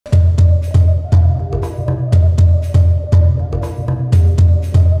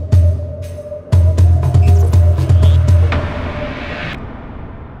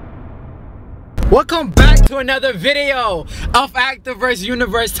Welcome back to another video of Actdaverse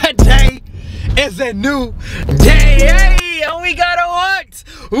Universe. Today is a new day. Hey, and we got a what?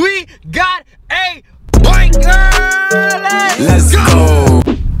 We got a banger. Let's go.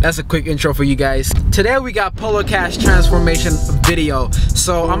 That's a quick intro for you guys. Today we got Polo Cash transformation video.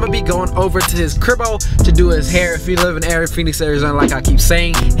 So I'm gonna be going over to his cribbo to do his hair. If you live in Phoenix, Arizona, like I keep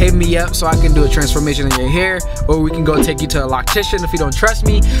saying, hit me up so I can do a transformation in your hair, or we can go take you to a loctician if you don't trust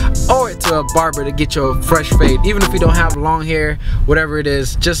me, or to a barber to get your fresh fade. Even if you don't have long hair, whatever it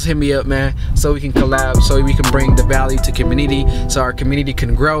is, just hit me up, man, so we can collab, so we can bring the value to community, so our community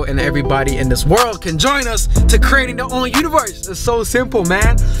can grow and everybody in this world can join us to creating their own universe. It's so simple,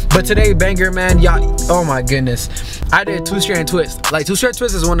 man. But today, banger, man, y'all, oh my goodness, I did 2-strand twist. Like, 2-strand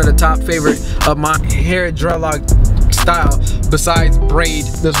twist is one of the top favorite of my hair dreadlock style besides braid.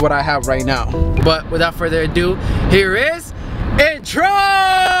 This is what I have right now. But without further ado, here is intro.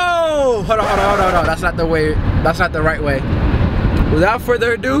 Hold on, that's not the way, that's not the right way. Without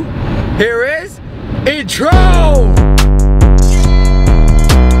further ado, here is intro.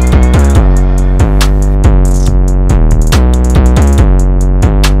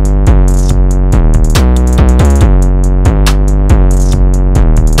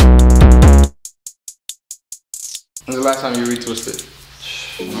 When's the last time you retwisted?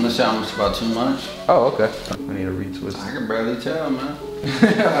 I'm gonna say almost about 2 months. Oh, okay. I need a retwist. I can barely tell, man.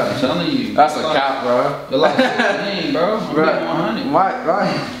 I'm telling you. That's a cap, bro. You're like 16, bro. I'm being 100.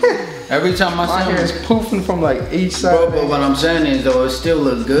 My Every time I see hair is poofing from like each side. Bro, but what I'm saying is though, it still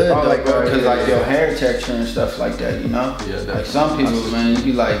look good though, like, bro. Cause yeah, like your hair texture and stuff like that, you know? Yeah, like some people, man, you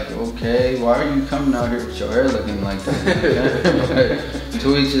be like, okay, why are you coming out here with your hair looking like that?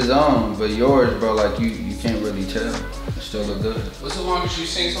 To each his own, but yours, bro, like you can't really tell. It still look good. What's the longest you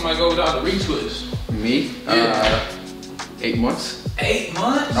seen somebody go without a retwist? Me? Yeah. 8 months. 8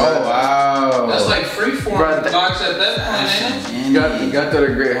 months? Oh wow. That's like freeform locks at that point, ain't it? Got the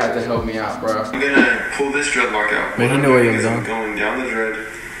grid had to help me out, bro. I'm gonna pull this dreadlock out. Man, he knew what he was doing. Going down the dread.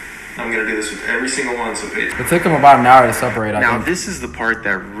 I'm gonna do this with every single one, so pay. It took him about an hour to separate. Now this is the part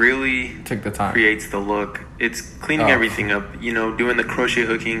that really took the time. Creates the look. It's cleaning everything up, you know, doing the crochet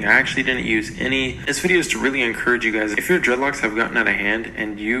hooking. I actually didn't use any. This video is to really encourage you guys. If your dreadlocks have gotten out of hand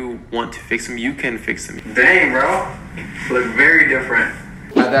and you want to fix them, you can fix them. Dang, bro. Look very different.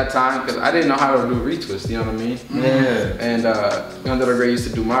 At that time, because I didn't know how to do retwist, you know what I mean? Yeah. And Under the Gray used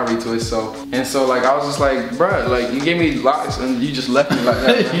to do my retwist, so like I was just like, bruh, like you gave me locks and you just left me like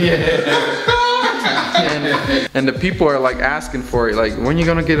that. Yeah. and the people are like asking for it, like when you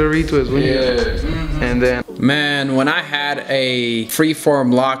gonna get a retwist? When And then, man, when I had a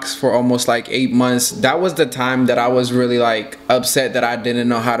freeform locks for almost like 8 months, that was the time that I was really like upset that I didn't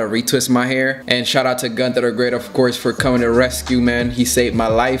know how to retwist my hair. And shout out to Gunther the Great, of course, for coming to rescue, man. He saved my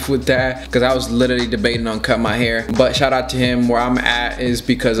life with that, because I was literally debating on cutting my hair. But shout out to him. Where I'm at is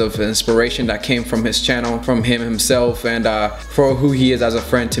because of the inspiration that came from his channel, from him himself, and for who he is as a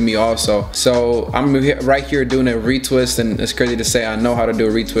friend to me also. So I'm right here doing a retwist, and it's crazy to say I know how to do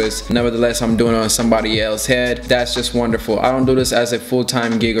a retwist. Nevertheless, I'm doing it on somebody else's head. That's just wonderful. I don't do this as a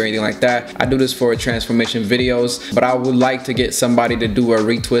full-time gig or anything like that. I do this for transformation videos, but I would like to get somebody to do a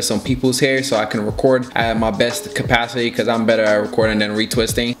retwist on people's hair so I can record at my best capacity, because I'm better at recording than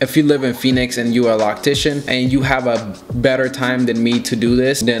retwisting. If you live in Phoenix and you're a loctician and you have a better time than me to do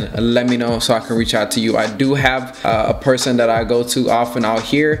this, then let me know so I can reach out to you. I do have a person that I go to often out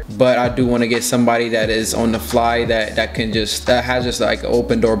here, but I do want to get somebody that is on the fly, that has just like an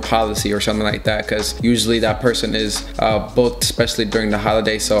open door policy or something like that, because usually that person is booked, especially during the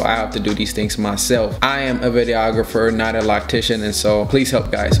holidays, so I have to do these things myself. I am a videographer, not a loctician, and so please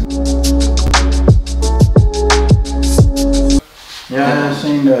help, guys. Yeah, I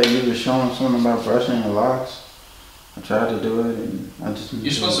seen that you were showing something about brushing your locks. I tried to do it and I just...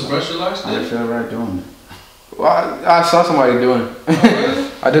 You're supposed to brush your locks, I didn't feel right doing it. Well, I saw somebody doing it. Oh,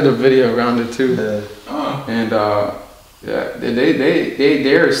 really? I did a video around it too. Yeah. Oh. And yeah,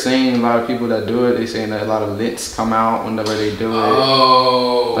 they're saying, a lot of people that do it, they saying that a lot of lits come out whenever they do it.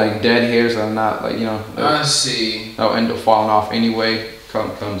 Oh. Like dead hairs are not, like, you know. I see. They'll end up falling off anyway.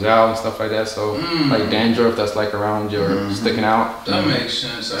 Comes out and stuff like that. So like dandruff that's like around your sticking out. That makes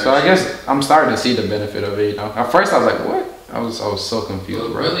sense. Actually. So I guess I'm starting to see the benefit of it, you know. At first I was like, what? I was so confused,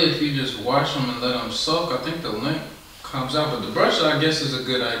 But bro. really, if you just wash them and let them soak, I think the lint comes out. But the brush, I guess, is a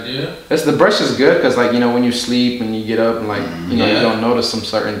good idea. The brush is good because, like, you know, when you sleep and you get up and, like, you know, you don't notice some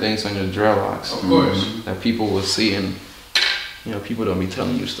certain things on your dreadlocks. Of course. That people will see, and You know, people don't be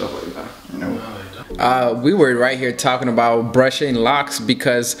telling you stuff like that. You No, we were right here talking about brushing locks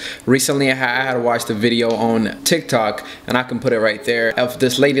because recently I had watched a video on TikTok, and I can put it right there, of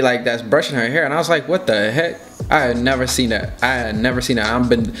this lady like that's brushing her hair, and I was like, what the heck? I had never seen that. I've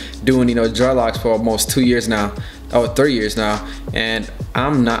been doing, you know, dreadlocks for almost 2 years now. Oh, 3 years now, and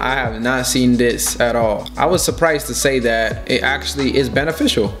I have not seen this at all. I was surprised to say that it actually is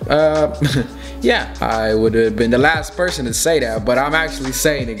beneficial. Yeah, I would have been the last person to say that, but I'm actually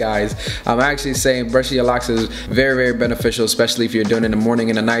saying it, guys. I'm actually saying brushing your locks is very, very beneficial, especially if you're doing it in the morning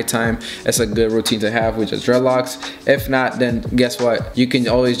and the nighttime. It's a good routine to have with your dreadlocks. If not, then guess what? You can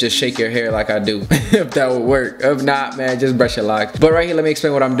always just shake your hair like I do, if that would work. If not, man, just brush your locks. But right here, let me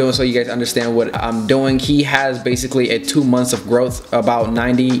explain what I'm doing so you guys understand what I'm doing. He has basically a 2 months of growth, about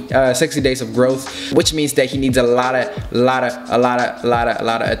 60 days of growth, which means that he needs a lot of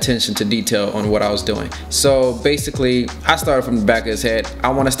attention to detail on what I was doing. So basically, I started from the back of his head. I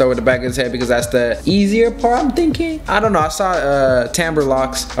want to start with the back of his head because that's the easier part, I'm thinking. I don't know, I saw Tamber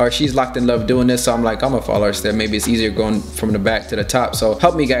Locks, or She's Locked in Love, doing this, so I'm like, I'm gonna follow her step. Maybe it's easier going from the back to the top. So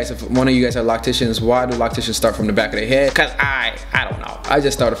help me, guys, if one of you guys are locticians. Why do locticians start from the back of their head? Because I don't know, I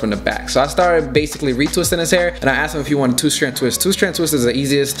just started from the back. So I started basically retwisting his hair, and I asked him if he wanted 2-strand twist. 2-strand twist is the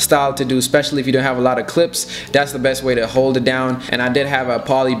easiest style to do, especially if you don't have a lot of clips. That's the best way to hold it down. And I did have a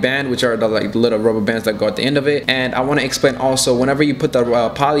poly band, which are the like little rubber bands that go at the end of it. And I want to explain also, whenever you put the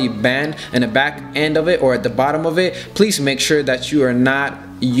poly band in the back end of it or at the bottom of it, please make sure that you are not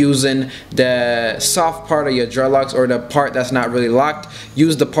using the soft part of your dreadlocks or the part that's not really locked.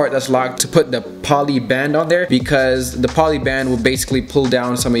 Use the part that's locked to put the poly band on there, because the poly band will basically pull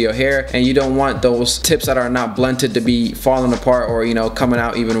down some of your hair, and you don't want those tips that are not blunted to be falling apart or, you know, coming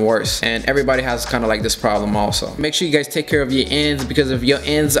out even worse. And everybody has kind of like this problem also. Make sure you guys take care of your ends, because if your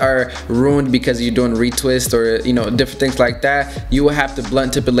ends are ruined because you're doing retwist or, you know, different things like that, you will have to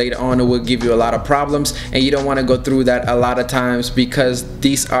blunt tip it later on. It will give you a lot of problems, and you don't want to go through that a lot of times, because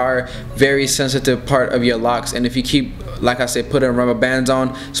these are very sensitive part of your locks, and if you keep, like I said, putting rubber bands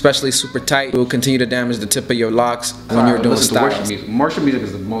on, especially super tight, it will continue to damage the tip of your locks when you're doing styles. Worship music. Worship music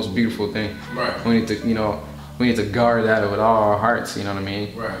is the most beautiful thing. Right. We need to, you know, we need to guard that with all our hearts. You know what I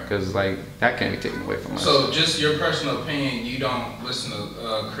mean? Right. Because like that can't be taken away from us. So, just your personal opinion, you don't listen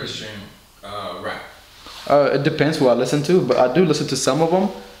to Christian rap? It depends who I listen to, but I do listen to some of them.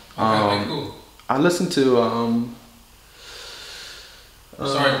 Okay, cool. I listen to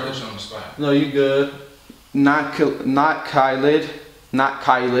Sorry to put you on the spot. No, you good. Not Khalid.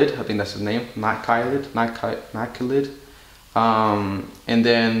 I think that's his name. Not Khalid. And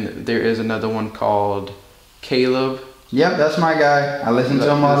then there is another one called Caleb. Yep, that's my guy. I listen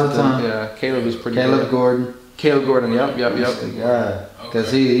to him all the time. Yeah, Caleb is pretty Caleb good. Gordon. Caleb Gordon, yep. Yeah,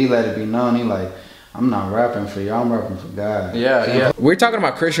 because he let it be known. He like, I'm not rapping for you, I'm rapping for God. Yeah. We're talking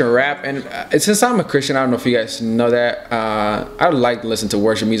about Christian rap, and since I'm a Christian, I don't know if you guys know that, I like to listen to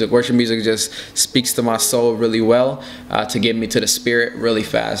worship music. Worship music just speaks to my soul really well, to get me to the spirit really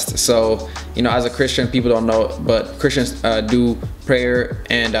fast. So, you know, as a Christian, people don't know, but Christians do prayer,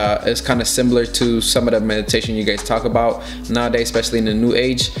 and it's kind of similar to some of the meditation you guys talk about nowadays, especially in the new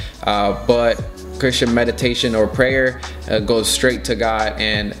age, but Christian meditation or prayer goes straight to God,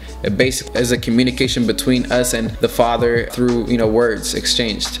 and it basically is a communication between us and the Father through, you know, words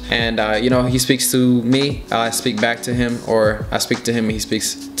exchanged. And you know, he speaks to me, I speak back to him, or I speak to him and he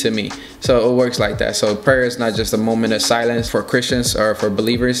speaks to me. So it works like that. So prayer is not just a moment of silence for Christians or for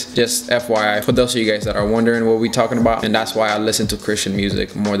believers. Just FYI, for those of you guys that are wondering what we're talking about. And that's why I listen to Christian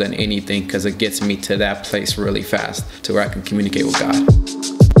music more than anything, because it gets me to that place really fast to where I can communicate with God.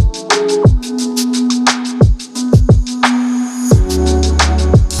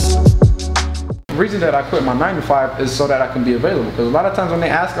 The reason that I quit my 9-to-5 is so that I can be available, because a lot of times when they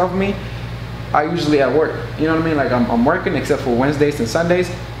ask of me, I usually at work. You know what I mean? Like I'm working except for Wednesdays and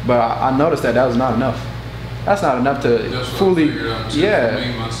Sundays, but I noticed that was not enough. That's not enough to fully, yeah.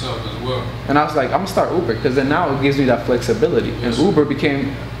 Me myself as well. And I was like, I'm gonna start Uber, because then now it gives me that flexibility. And Uber became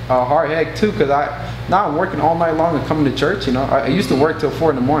a hard heck too, because now I'm working all night long and coming to church. You know, I used to work till 4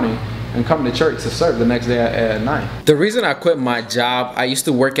 in the morning and come to church to serve the next day at 9. The reason I quit my job, I used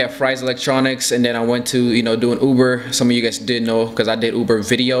to work at Fry's Electronics, and then I went to, you know, doing Uber. Some of you guys did know, because I did Uber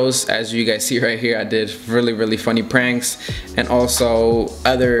videos. As you guys see right here, I did really funny pranks, and also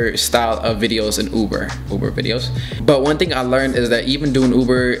other style of videos in Uber videos. But one thing I learned is that even doing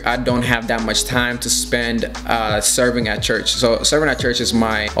Uber, I don't have that much time to spend serving at church. So serving at church is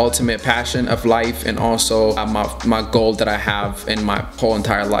my ultimate passion of life, and also my goal that I have in my whole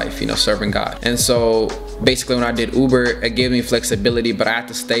entire life, you know, serving God. And so basically when I did Uber, it gave me flexibility, but I had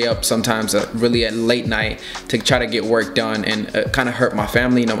to stay up sometimes really at late night to try to get work done, and it kind of hurt my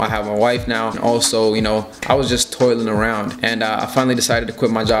family. You know, I have my wife now, and also, you know, I was just toiling around, and I finally decided to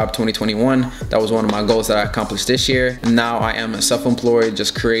quit my job 2021. That was one of my goals that I accomplished this year. And now I am self-employed,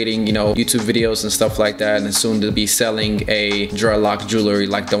 just creating, you know, YouTube videos and stuff like that, and soon to be selling a Dreadlock jewelry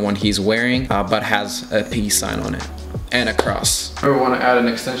like the one he's wearing, but has a peace sign on it and a cross. If you ever want to add an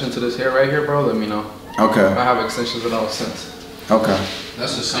extension to this hair right here, bro, let me know. Okay. I have extensions without sense. Okay.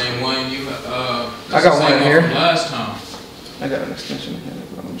 That's the same one you. I got one in here. Last time. I got an extension in here.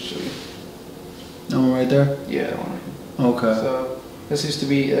 Let me show you. That one right there? Yeah, that one right here. Okay. So this used to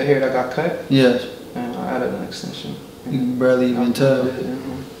be a hair that got cut. Yes. And I added an extension. You can barely even tell.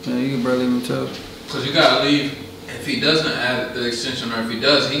 Yeah, you can barely even tell. Cause you gotta leave. If he doesn't add the extension, or if he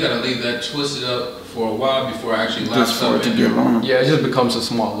does, he gotta leave that twisted up for a while before it actually locks Just for up it to in get there. long. yeah, it just becomes a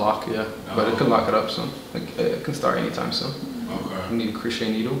small lock, yeah. But it can lock it up soon. Like, it can start anytime soon. Okay. You need a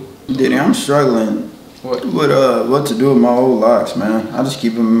crochet needle. Diddy, I'm struggling What? with what to do with my old locks, man. I just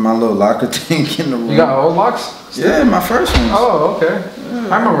keep them in my little locker thing in the room. You got old locks? Yeah, my first ones. Oh, okay. Yeah.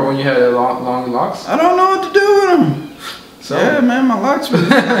 I remember when you had long locks. I don't know what to do with them. So, yeah, man, my locks was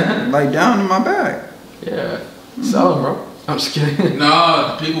like down in my back. Yeah. Sell them, bro. I'm just kidding.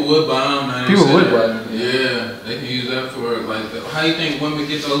 No, people would buy them. Man. People would buy them. Yeah, they can use that for like. How you think women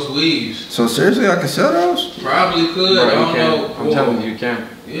get those weaves? So seriously, I can sell those? Probably could. Bro, I don't know. I'm telling you, you can.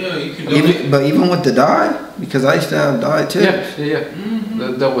 Yeah, you can do it. But even with the dye, because I used to have dye too. Yeah.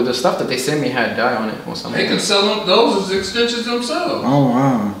 Mm-hmm. The stuff that they sent me had dye on it or something. They can sell them, those as extensions themselves. Oh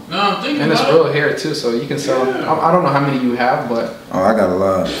wow. No, I'm thinking and it's about real hair too, so you can sell them. I don't know how many you have, but Oh, I got a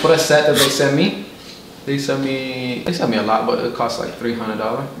lot. for the set that they sent me, they sent me a lot, but it cost like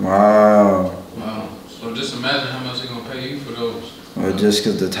 $300. Wow. Wow. So just imagine how much they're gonna pay you for those. Well, just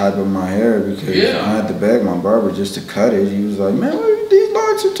because the type of my hair, because Yeah. I had to beg my barber just to cut it. He was like, man, these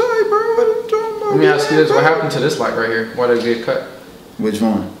locks are tight, bro. What are you talking about? Let me ask you this: what happened to this light right here? Why did it get cut? Which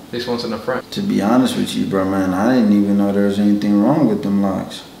one? These ones in the front. To be honest with you, bro, man, I didn't even know there was anything wrong with them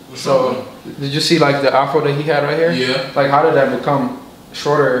locks. So, did you see like the afro that he had right here? Yeah. Like, how did that become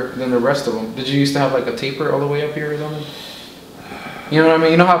shorter than the rest of them? Did you used to have like a taper all the way up here or something? You know what I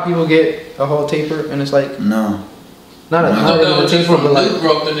mean? You know how people get a whole taper and it's like No. not I thought that a was just taper, from but like. new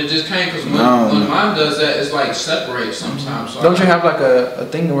growth and it just came because when mine does that, it's like separates sometimes. So Don't you have like a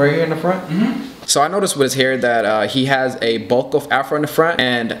thing right here in the front? Mm-hmm. So I noticed with his hair that he has a bulk of afro in the front,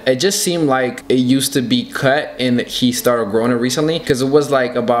 and it just seemed like it used to be cut and he started growing it recently, because it was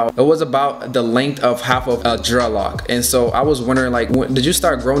about the length of half of a Dreadlock. And so I was wondering, like, did you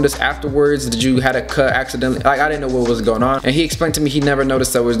start growing this afterwards? Did you had a cut accidentally? Like, I didn't know what was going on, and he explained to me he never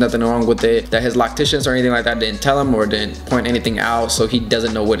noticed there was nothing wrong with it, that his locticians or anything like that didn't tell him or didn't point anything out, so he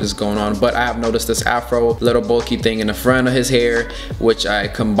doesn't know what is going on. But I have noticed this afro little bulky thing in the front of his hair, which I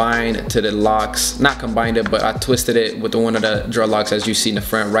combined to the locks. Not combined it, but I twisted it with one of the Dreadlocks, as you see in the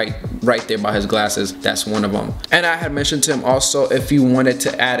front, right there by his glasses. That's one of them. And I had mentioned to him also, if you wanted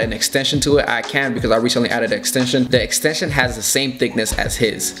to add an extension to it, I can, because I recently added an extension. The extension has the same thickness as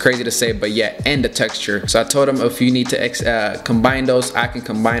his. Crazy to say, but yeah, and the texture. So I told him if you need to combine those, I can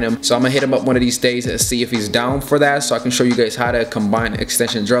combine them. So I'm gonna hit him up one of these days and see if he's down for that, so I can show you guys how to combine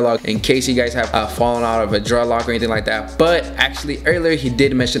extension Dreadlock in case you guys have fallen out of a Dreadlock or anything like that. But actually earlier he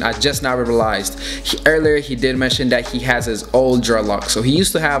did mention, I just now realized, earlier he did mention that he has his old Dreadlock. So he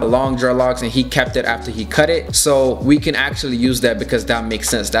used to have long Dreadlocks and he kept it after he cut it. So we can actually use that because that makes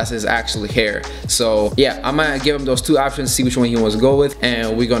sense. That's his actual hair. So yeah, I'm gonna give him those two options, see which one he wants to go with,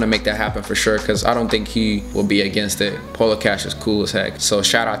 and we're gonna make that happen for sure, because I don't think he will be against it. Polo Cash is cool as heck. So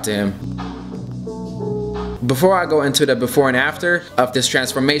shout out to him. Before I go into the before and after of this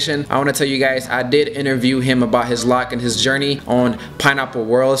transformation, I want to tell you guys I did interview him about his lock and his journey on Pineapple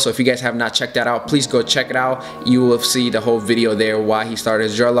World. So if you guys have not checked that out, please go check it out. You will see the whole video there, why he started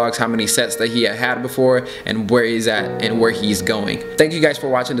his Dreadlocks, how many sets that he had before, and where he's at and where he's going. Thank you guys for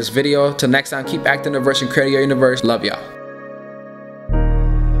watching this video. Till next time, keep acting the verse and creating your universe. Love y'all.